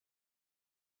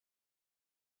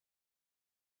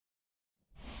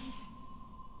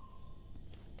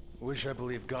Wish I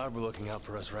believed God were looking out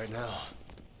for us right now.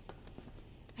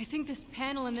 I think this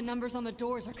panel and the numbers on the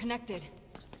doors are connected.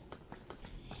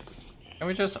 Can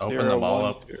we just open 0, them all 1,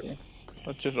 up? 2.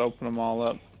 Let's just open them all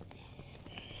up.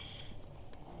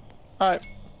 Alright.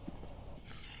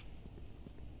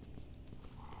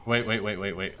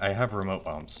 Wait. I have remote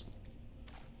bombs.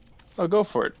 Oh, go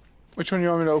for it. Which one do you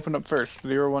want me to open up first?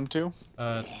 0, 1, 2?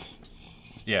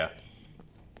 Yeah.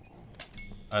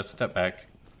 Step back.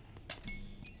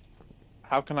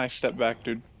 How can I step back,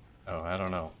 dude? Oh, I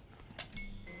don't know.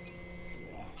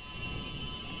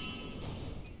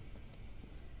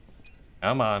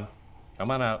 Come on.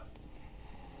 Come on out.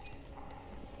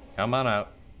 Come on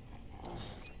out.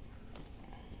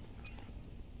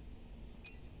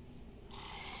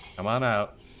 Come on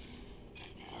out.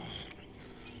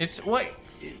 It's wait.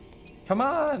 Come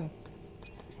on.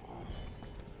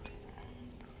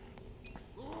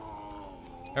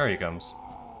 There he comes.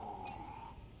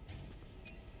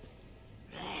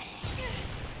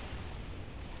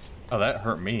 Oh, that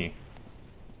hurt me.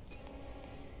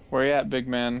 Where you at, big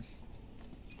man?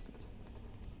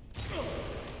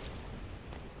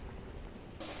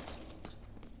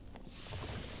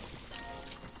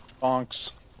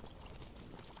 Bonks.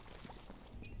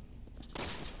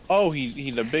 Oh,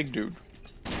 he's a big dude.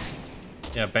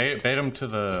 Yeah, bait him to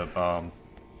the bomb.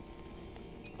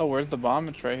 Oh, where's the bomb?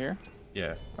 It's right here.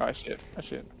 Yeah. Oh, I see it. I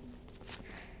see it.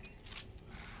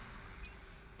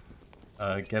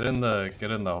 Get in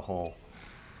the hole.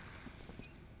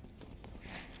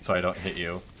 So I don't hit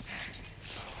you.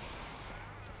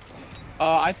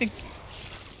 I think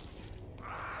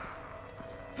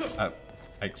I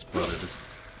exploded.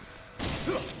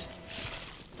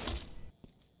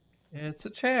 It's a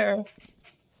chair.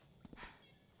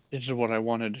 this is what I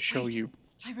wanted to show Wait. you.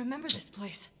 I remember this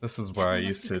place. This is where I That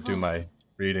used must be to do close. my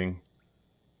reading.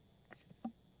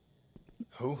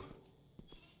 Who?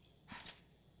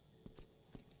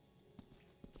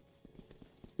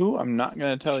 Ooh, I'm not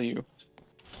gonna tell you.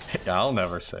 I'll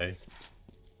never say.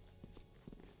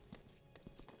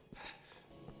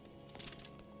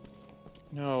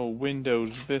 No, Windows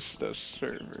Vista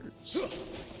servers.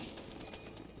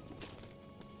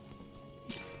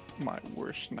 My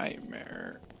worst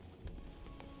nightmare.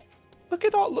 Look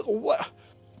at all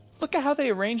look at how they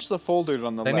arranged the folders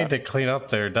on the They left. need to clean up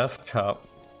their desktop.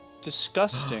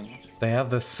 Disgusting. They have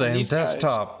the same these guys-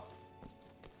 desktop.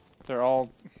 They're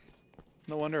all.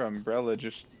 No wonder Umbrella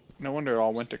just. No wonder it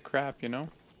all went to crap, you know?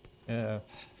 Yeah.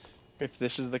 If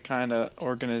this is the kind of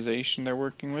organization they're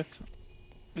working with,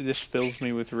 this fills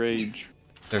me with rage.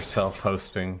 They're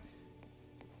self-hosting.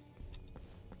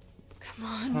 Come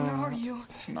on, where are you?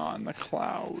 It's not in the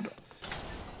cloud.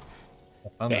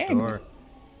 On the Dang. door.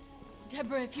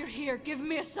 Deborah, if you're here, give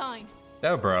me a sign.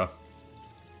 Deborah.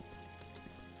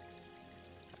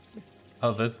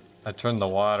 Oh, this. I turned the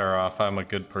water off. I'm a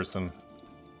good person.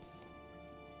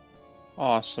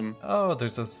 Awesome. Oh,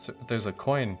 there's a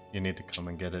coin. You need to come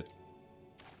and get it.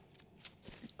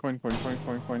 Coin.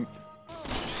 I'm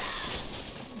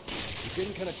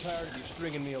getting kind of tired of you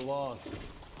stringing me along.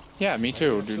 Yeah, me You too,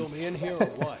 gonna fill dude. me in here or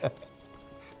what?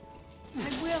 I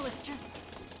will, it's just...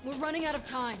 We're running out of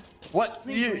time. What?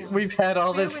 Please, Leon. We've had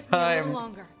all Bear this with me a little time.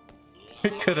 longer.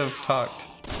 We could have talked.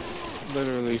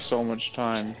 Literally so much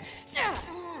time.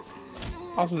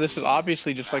 Also, this is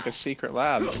obviously just like a secret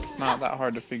lab. Like, it's not that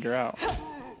hard to figure out.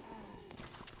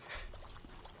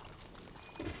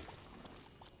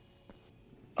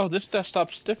 Oh, this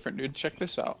desktop's different, dude. Check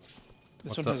this out.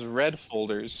 This What's one up? has red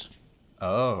folders.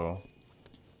 Oh.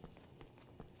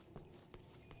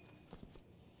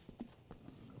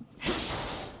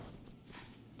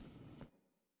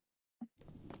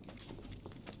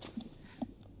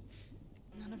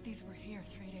 None of these were here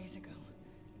 3 days ago.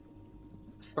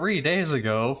 3 days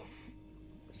ago.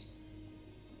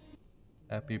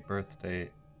 Happy birthday,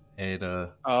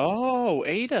 Ada. Oh,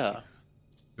 Ada.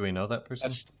 Do we know that person?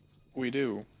 That's, we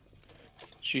do.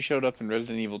 She showed up in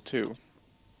Resident Evil 2,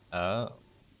 Oh.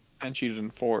 and she's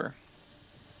in 4.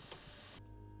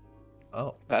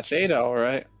 Oh. That's Ada,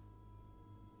 alright.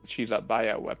 She's a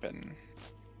bioweapon.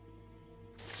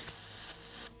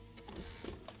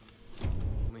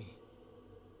 Me.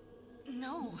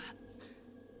 No.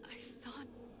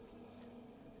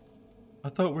 I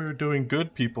thought we were doing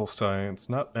good people science,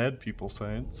 not bad people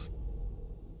science.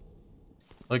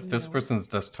 Like, this person's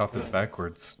desktop is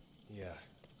backwards. Yeah.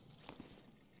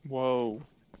 Whoa.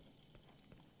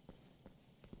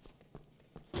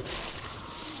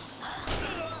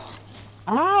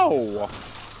 Ow!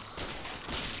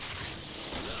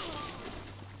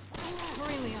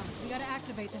 Hurry, Leon. We gotta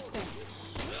activate this thing.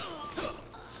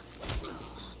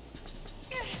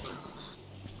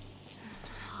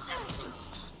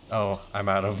 Oh, I'm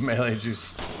out of melee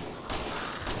juice.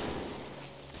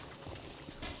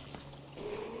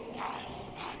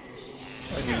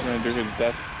 He's gonna do his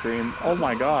death scream. Oh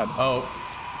my god. Oh.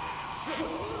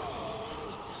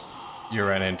 You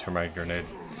ran into my grenade.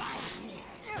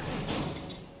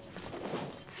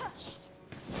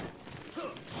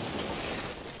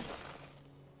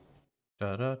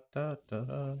 Da da da da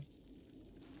da.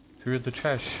 Through the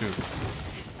trash chute.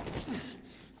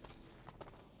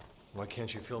 Why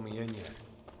can't you fill me in yet?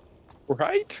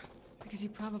 Right? Because you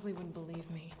probably wouldn't believe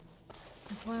me.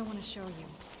 That's why I want to show you.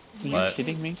 Are you What?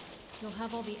 kidding me? You'll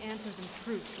have all the answers and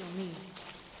proof you'll need.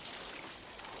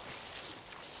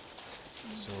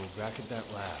 So back at that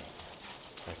lab,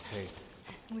 that tape.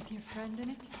 With your friend in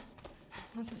it?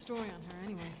 What's the story on her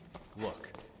anyway? Look,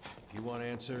 if you want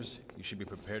answers, you should be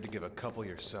prepared to give a couple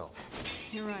yourself.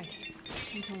 You're right.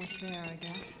 It's only fair, I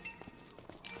guess.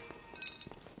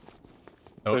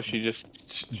 Oh, So she just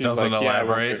she she's doesn't like, "Yeah, I won't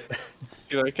elaborate. do it."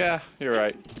 She's like, yeah, you're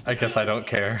right. I guess I don't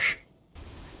care.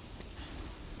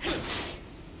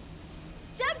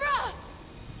 Deborah!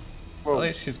 At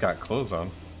least she's got clothes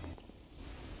on.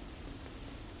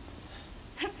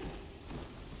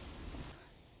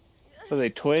 Are they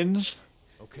twins?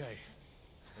 Okay,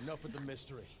 enough with the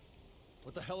mystery.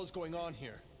 What the hell is going on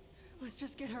here? Let's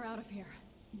just get her out of here.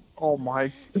 Oh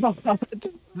my god. I'll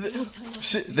tell you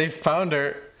what, They found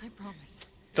her. I promise.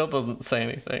 Still doesn't say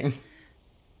anything.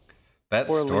 That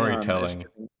Poor Leon storytelling.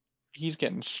 He's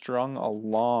getting strung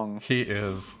along. He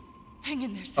is. Hang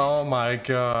in there, sis. Oh my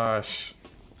gosh.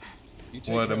 You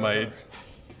take What care am of I? her.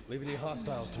 Leave any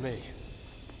hostiles to me.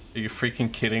 Are you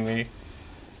freaking kidding me?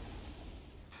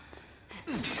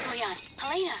 Leon,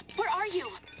 Helena, where are you?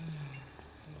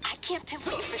 I can't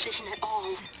pinpoint your position at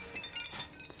all.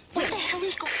 What the hell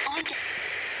is going on?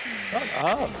 Shut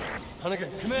up. Hunnigan,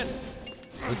 come in!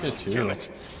 Look at Damn you. it.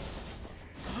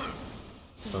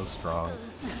 So strong.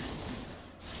 I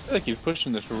feel like he's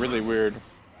pushing this really weird.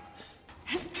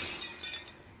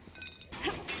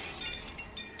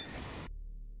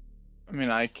 I mean,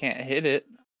 I can't hit it.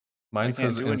 Mine can't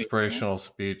says do anything. inspirational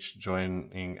speech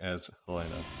joining as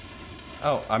Helena.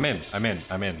 Oh, I'm in. I'm in.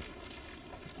 I'm in.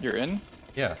 You're in?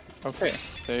 Yeah. Okay,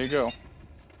 there you go.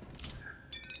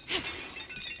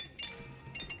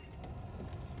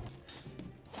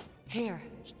 Here.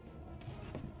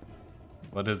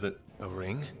 What is it? A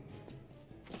ring?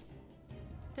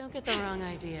 Don't get the wrong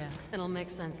idea. It'll make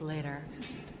sense later.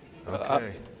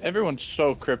 Okay. Everyone's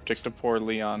so cryptic to poor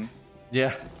Leon.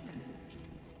 Yeah.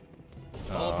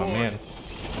 All Oh aboard. man.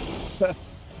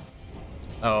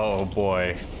 Oh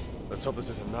boy. Let's hope this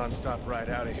is a non-stop ride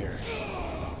out of here.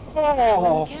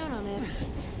 Oh, Count on it.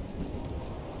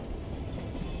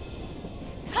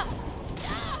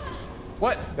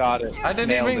 What? got it. I didn't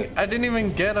Nailed even. it. I didn't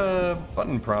even get a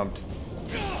button prompt.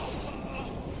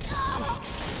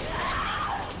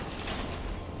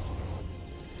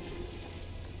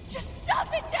 Just stop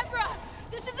it, Deborah!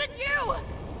 This isn't you!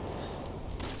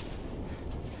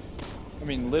 I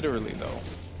mean, literally though.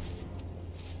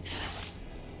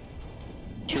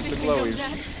 You Shoot the think we know glowies.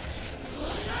 that?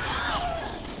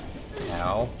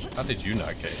 Ow. How did you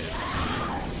not get hit?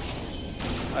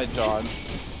 I dodged.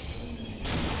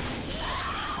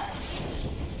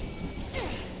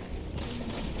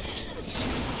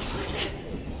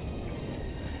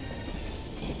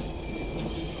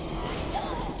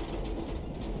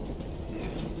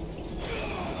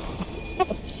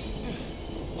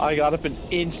 I got up and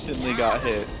instantly got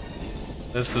hit.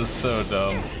 This is so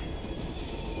dumb.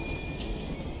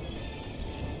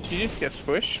 Did you just get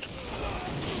squished?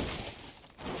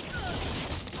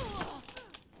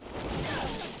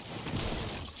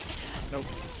 Nope.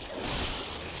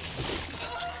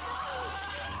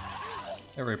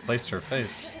 I replaced her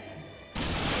face.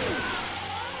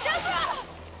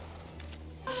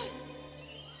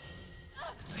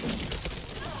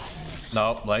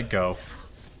 No, let go.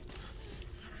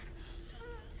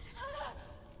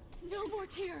 No more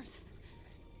tears.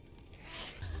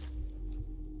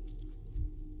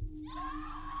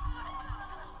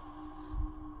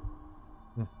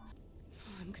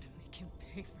 I'm gonna make him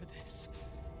pay for this.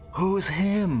 Who's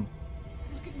him?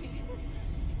 Look at me.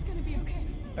 It's gonna be okay.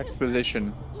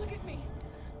 Exposition. Look at me.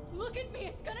 Look at me.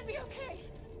 It's gonna be okay.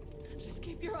 Just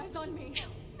keep your eyes on me.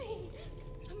 Help me.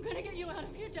 I'm gonna get you out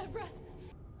of here, Deborah.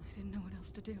 I didn't know what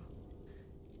else to do.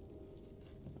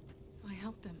 So I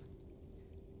helped him.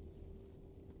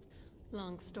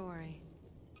 Long story.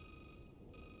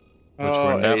 Which Oh,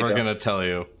 we're never Ada. gonna tell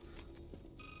you.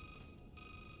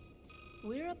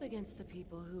 We're up against the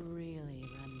people who really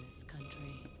run this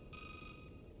country.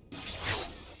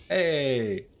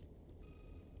 Hey.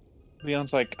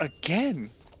 Leon's like,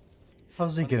 again?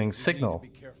 How's he getting You signal? need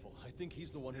to be careful. I think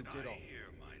he's the one who did all.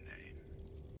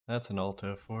 That's an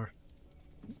Alto 4.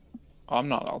 I'm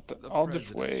not out there. The I'll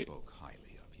just president wait. spoke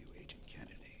highly of you, Agent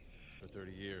Kennedy. For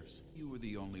 30 years. You were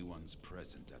the only ones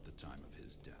present at the time of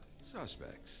his death.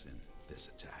 Suspects in this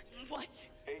attack What?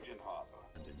 Agent Harper.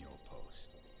 and in your post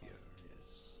here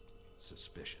is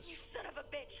suspicious. Son of a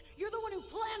bitch! You're the one who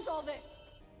planned all this!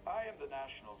 I am the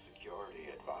National Security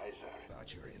Advisor.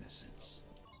 About your innocence.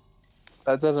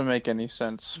 That doesn't make any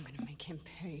sense. I'm gonna make him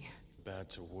pay. Bad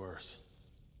to worse.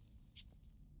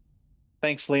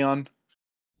 Thanks, Leon.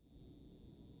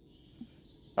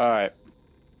 Alright.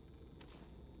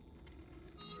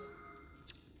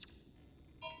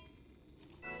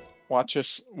 Watch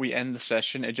us. We end the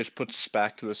session. It just puts us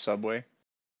back to the subway.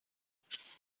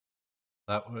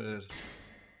 That would...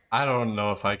 I don't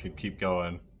know if I could keep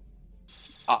going.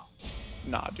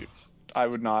 Nah, dude. I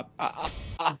would not.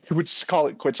 I would just call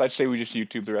it quits. I'd say we just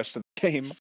YouTube the rest of the game.